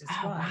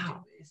 Oh,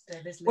 wow.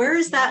 Where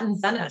is that in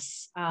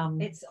Venice?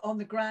 It's on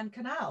the Grand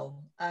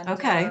Canal.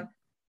 And,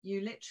 you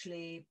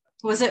literally...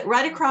 Was it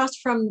right across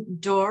from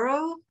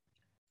Douro?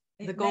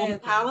 The Golden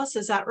Palace,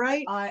 is that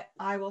right?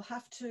 I will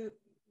have to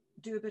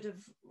do a bit of...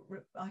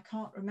 I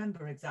can't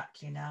remember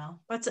exactly now.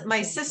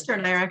 My sister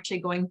and I are actually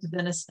going to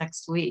Venice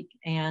next week.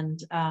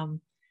 And I'm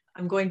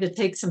going to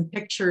take some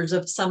pictures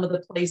of some of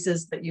the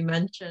places that you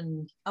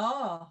mentioned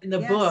in the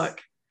book.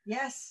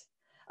 Yes.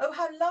 Oh,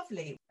 how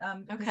lovely.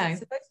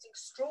 It's a most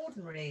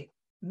extraordinary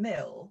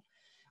mill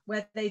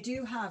where they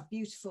do have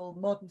beautiful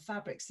modern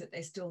fabrics that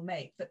they still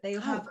make, but they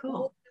have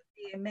all of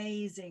the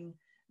amazing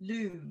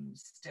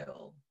looms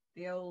still,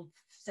 the old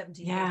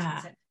 17th, 18th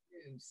century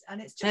looms.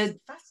 And it's just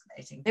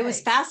fascinating. It was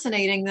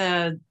fascinating,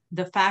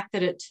 the fact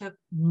that it took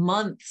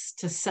months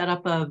to set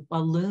up a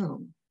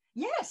loom.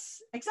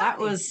 Yes,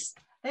 exactly. That was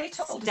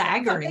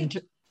staggering.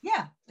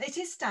 Yeah, it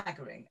is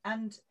staggering.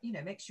 And,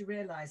 makes you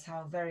realize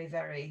how very,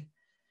 very...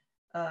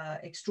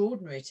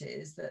 extraordinary it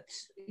is that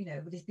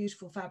these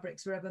beautiful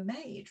fabrics were ever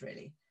made,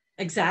 really.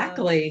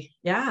 Exactly.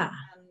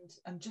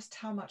 And just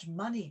how much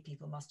money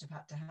people must have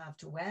had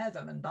to wear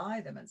them and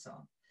buy them and so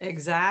on.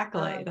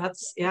 Exactly.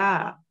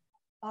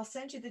 I'll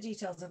send you the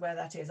details of where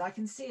that is. I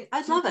can see it.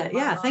 I'd love it.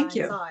 Yeah, thank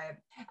you.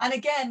 And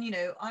again,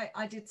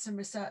 I did some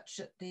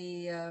research at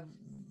the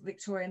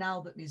Victoria and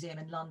Albert Museum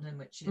in London,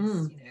 which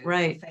is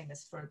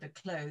famous for the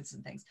clothes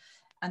and things.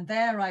 And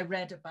there I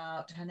read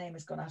about, her name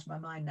has gone out of my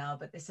mind now,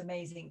 but this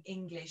amazing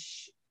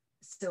English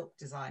silk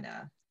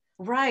designer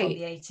from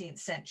the 18th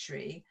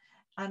century.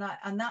 And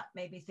that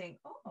made me think,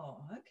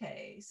 oh,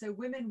 okay. So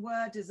women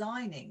were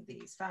designing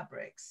these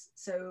fabrics.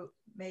 So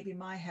maybe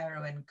my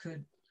heroine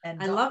could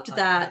end up. I loved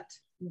that.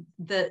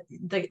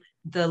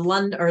 The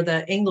London or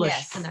the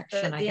English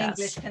connection, I guess.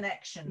 The English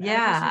connection.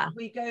 Yeah.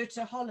 We go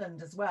to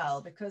Holland as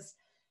well, because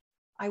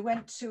I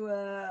went to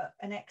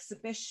an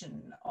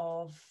exhibition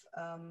of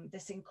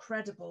this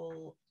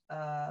incredible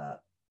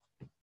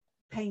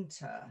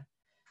painter,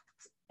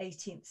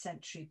 18th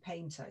century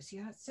painter. So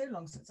it's so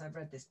long since I've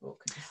read this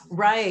book.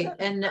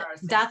 And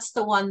that's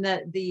the one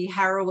that the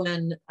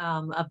heroine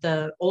of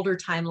the older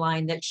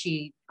timeline that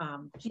she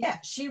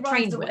she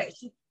runs away.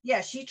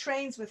 She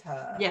trains with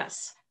her.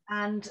 Yes.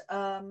 And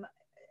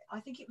I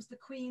think it was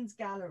the Queen's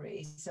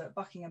Gallery, so at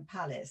Buckingham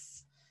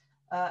Palace.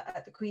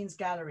 At the Queen's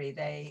Gallery,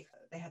 they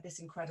had this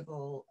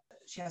incredible,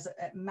 she has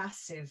a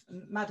massive,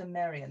 Madame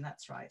Marian,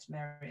 that's right,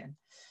 Marian.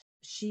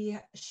 She's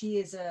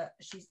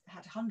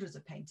had hundreds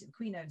of paintings. The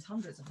Queen owns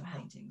hundreds of her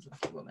paintings,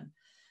 lucky woman.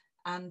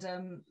 And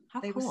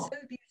they were so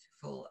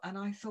beautiful. And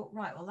I thought,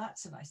 right, well,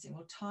 that's a nice thing.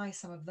 We'll tie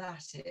some of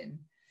that in.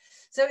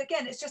 So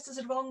again, it's just a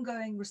sort of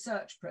ongoing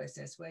research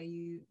process where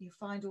you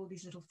find all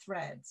these little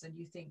threads and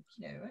you think,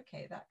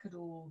 okay, that could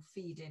all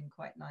feed in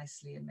quite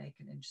nicely and make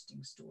an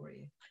interesting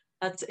story.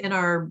 That's in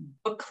our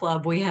book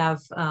club. We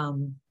have,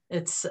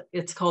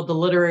 it's called the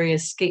Literary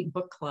Escape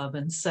Book Club.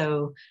 And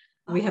so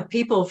we have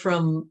people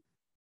from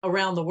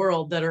around the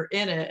world that are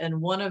in it.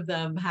 And one of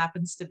them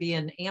happens to be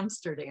in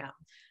Amsterdam.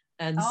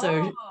 And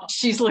so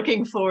she's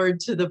looking forward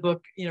to the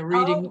book,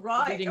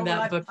 reading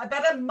that book. I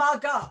better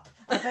mug up.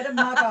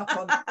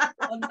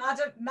 on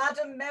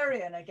Madame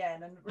Marian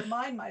again and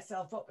remind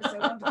myself what was so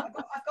wonderful.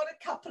 I've got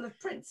a couple of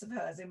prints of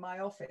hers in my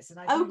office.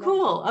 And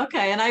cool.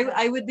 Okay. And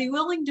I would be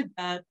willing to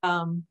bet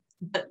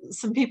that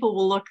some people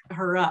will look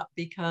her up,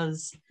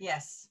 because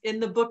in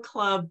the book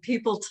club,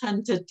 people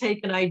tend to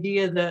take an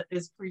idea that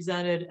is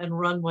presented and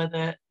run with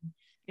it.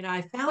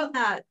 I found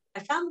that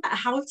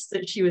house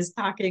that she was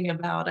talking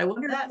about. I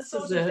wonder if this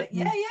is it.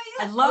 Yeah.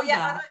 I love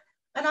that.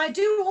 And I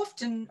do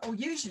often, or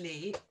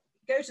usually,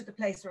 go to the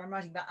place where I'm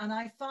writing about, and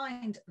I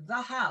find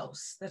the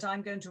house that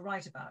I'm going to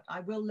write about. I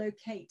will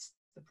locate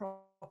the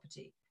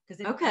property, because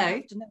I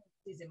have to know what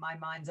it is in my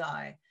mind's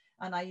eye.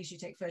 And I usually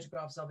take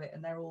photographs of it,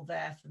 and they're all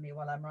there for me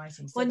while I'm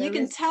writing. So you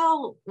can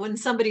tell when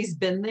somebody's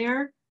been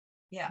there.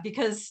 Yeah.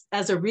 Because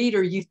as a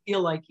reader, you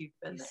feel like you've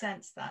been there. You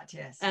sense that,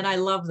 yes. And I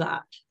love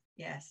that.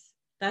 Yes.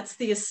 That's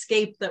the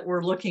escape that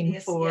we're looking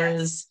for,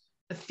 is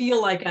to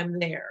feel like I'm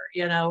there,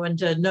 and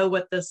to know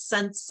what the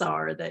scents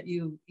are that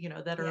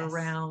that are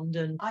around,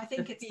 and I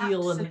think the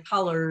feel and the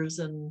colors.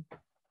 And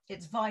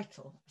it's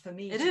vital for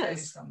me to go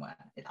somewhere.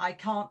 I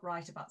can't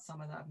write about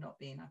somewhere that I've not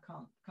been. I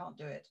can't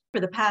do it. For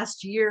the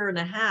past year and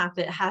a half,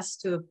 it has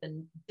to have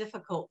been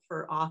difficult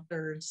for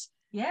authors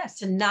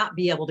to not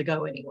be able to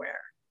go anywhere.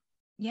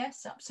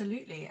 Yes,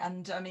 absolutely.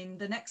 And I mean,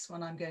 the next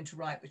one I'm going to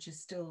write, which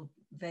is still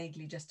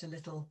vaguely just a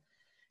little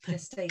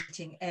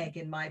gestating egg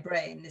in my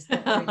brain, is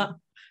not really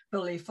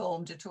fully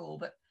formed at all,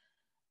 but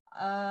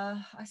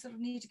I sort of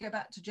need to go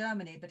back to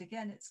Germany, but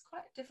again, it's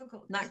quite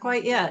difficult. Not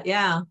quite yet,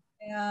 yeah.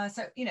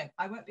 So,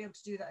 I won't be able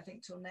to do that, I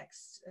think, till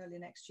early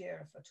next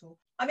year, if at all.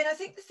 I mean, I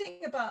think the thing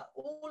about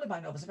all of my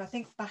novels, if I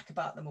think back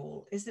about them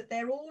all, is that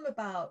they're all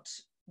about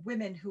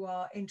women who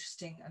are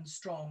interesting and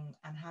strong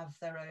and have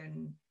their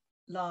own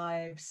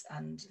lives.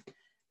 And,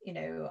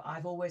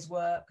 I've always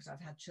worked,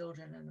 I've had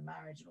children and a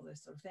marriage and all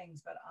those sort of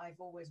things, but I've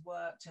always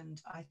worked.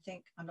 And I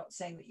think, I'm not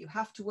saying that you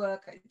have to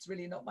work, it's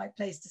really not my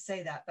place to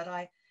say that, but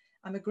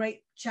I'm a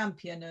great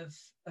champion of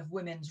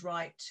women's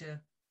right to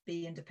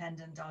be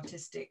independent,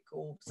 artistic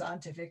or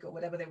scientific or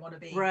whatever they want to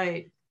be.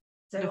 Right.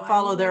 So to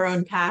follow their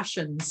own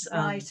passions.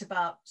 Write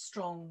about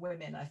strong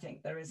women. I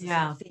think there is a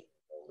sort of theme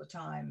all the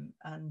time.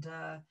 And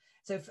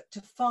so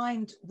to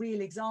find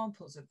real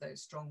examples of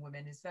those strong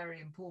women is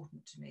very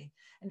important to me.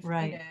 And,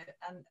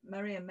 and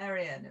Maria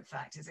Merian, in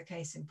fact, is a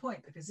case in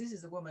point, because this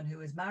is a woman who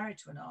was married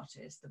to an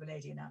artist, the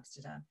lady in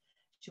Amsterdam.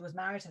 She was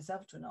married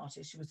herself to an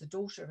artist. She was the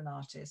daughter of an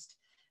artist.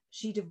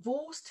 She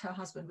divorced her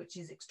husband, which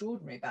is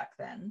extraordinary back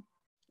then.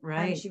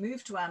 Right. And she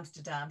moved to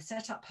Amsterdam,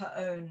 set up her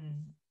own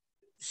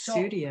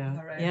studio.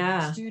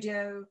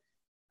 Studio.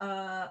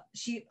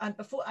 She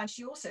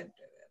also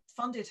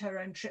funded her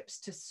own trips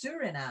to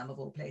Suriname, of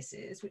all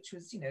places, which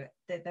was,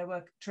 there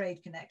were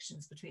trade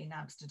connections between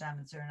Amsterdam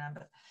and Suriname.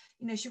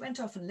 But, she went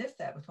off and lived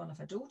there with one of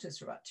her daughters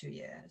for about 2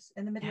 years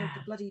in the middle of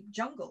the bloody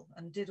jungle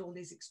and did all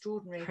these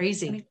extraordinary.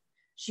 Crazy. I mean,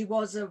 she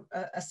was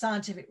a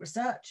scientific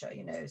researcher,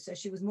 so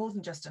she was more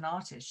than just an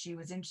artist. She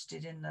was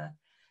interested in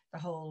the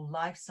whole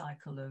life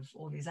cycle of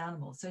all these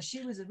animals. So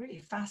she was a really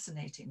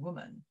fascinating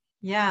woman.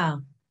 Yeah.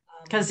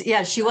 Because,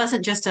 she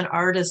wasn't just an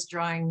artist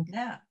drawing.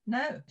 Yeah,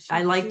 no.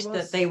 I liked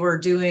that they were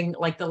doing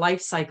like the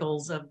life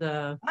cycles of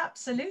the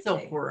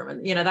silkworm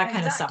and, that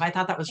kind of stuff. I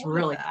thought that was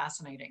really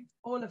fascinating.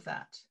 All of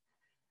that.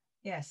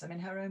 Yes. I mean,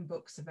 her own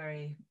books are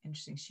very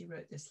interesting. She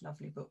wrote this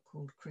lovely book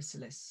called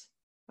Chrysalis.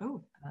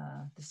 Oh.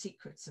 The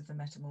Secrets of the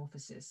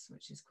Metamorphosis,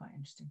 which is quite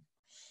interesting.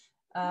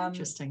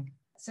 Interesting.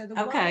 So the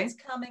one that's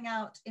coming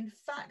out, in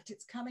fact,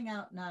 it's coming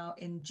out now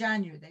in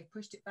January. They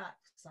pushed it back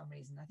for some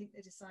reason. I think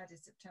they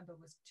decided September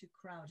was too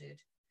crowded.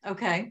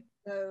 Okay.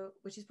 So,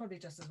 which is probably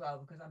just as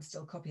well, because I'm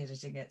still copy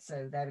editing it.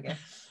 So there we go.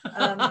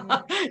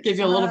 Give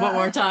you a little bit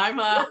more time.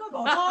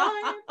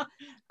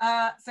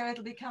 So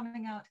it'll be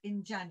coming out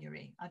in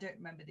January. I don't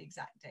remember the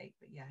exact date,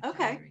 but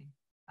January.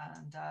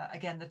 And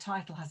again, the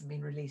title hasn't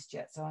been released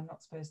yet, so I'm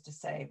not supposed to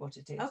say what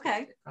it is.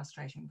 Okay. It's a bit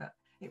frustrating, but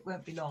it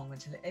won't be long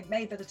until it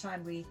may, by the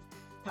time we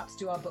perhaps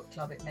do our book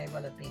club, it may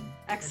well have been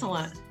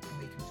excellent.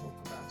 And we can talk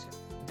about it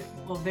a bit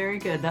more. Well, very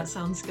good. That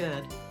sounds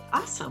good.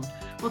 Awesome.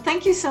 Well,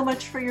 thank you so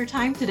much for your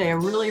time today. I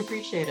really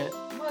appreciate it.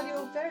 Well,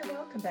 you're very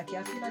welcome, Becky.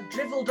 I feel I've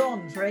dribbled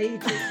on for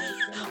ages.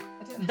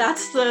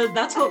 That's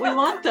what we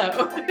want,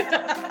 though.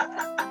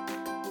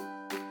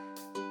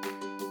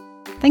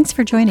 Thanks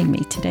for joining me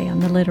today on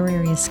the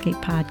Literary Escape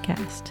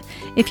podcast.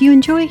 If you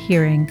enjoy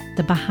hearing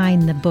the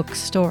behind the book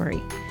story,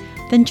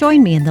 then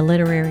join me in the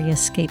Literary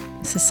Escape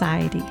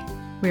Society.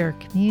 We're a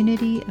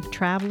community of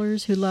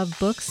travelers who love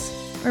books,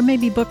 or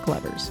maybe book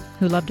lovers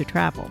who love to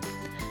travel.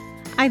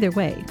 Either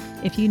way,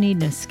 if you need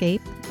an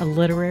escape, a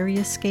literary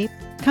escape,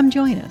 come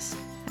join us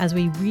as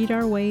we read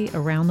our way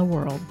around the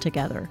world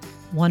together,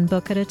 one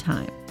book at a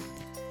time.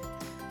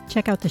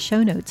 Check out the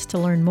show notes to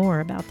learn more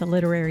about the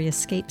Literary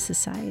Escape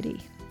Society.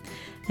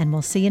 And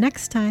we'll see you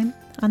next time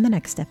on the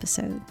next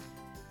episode.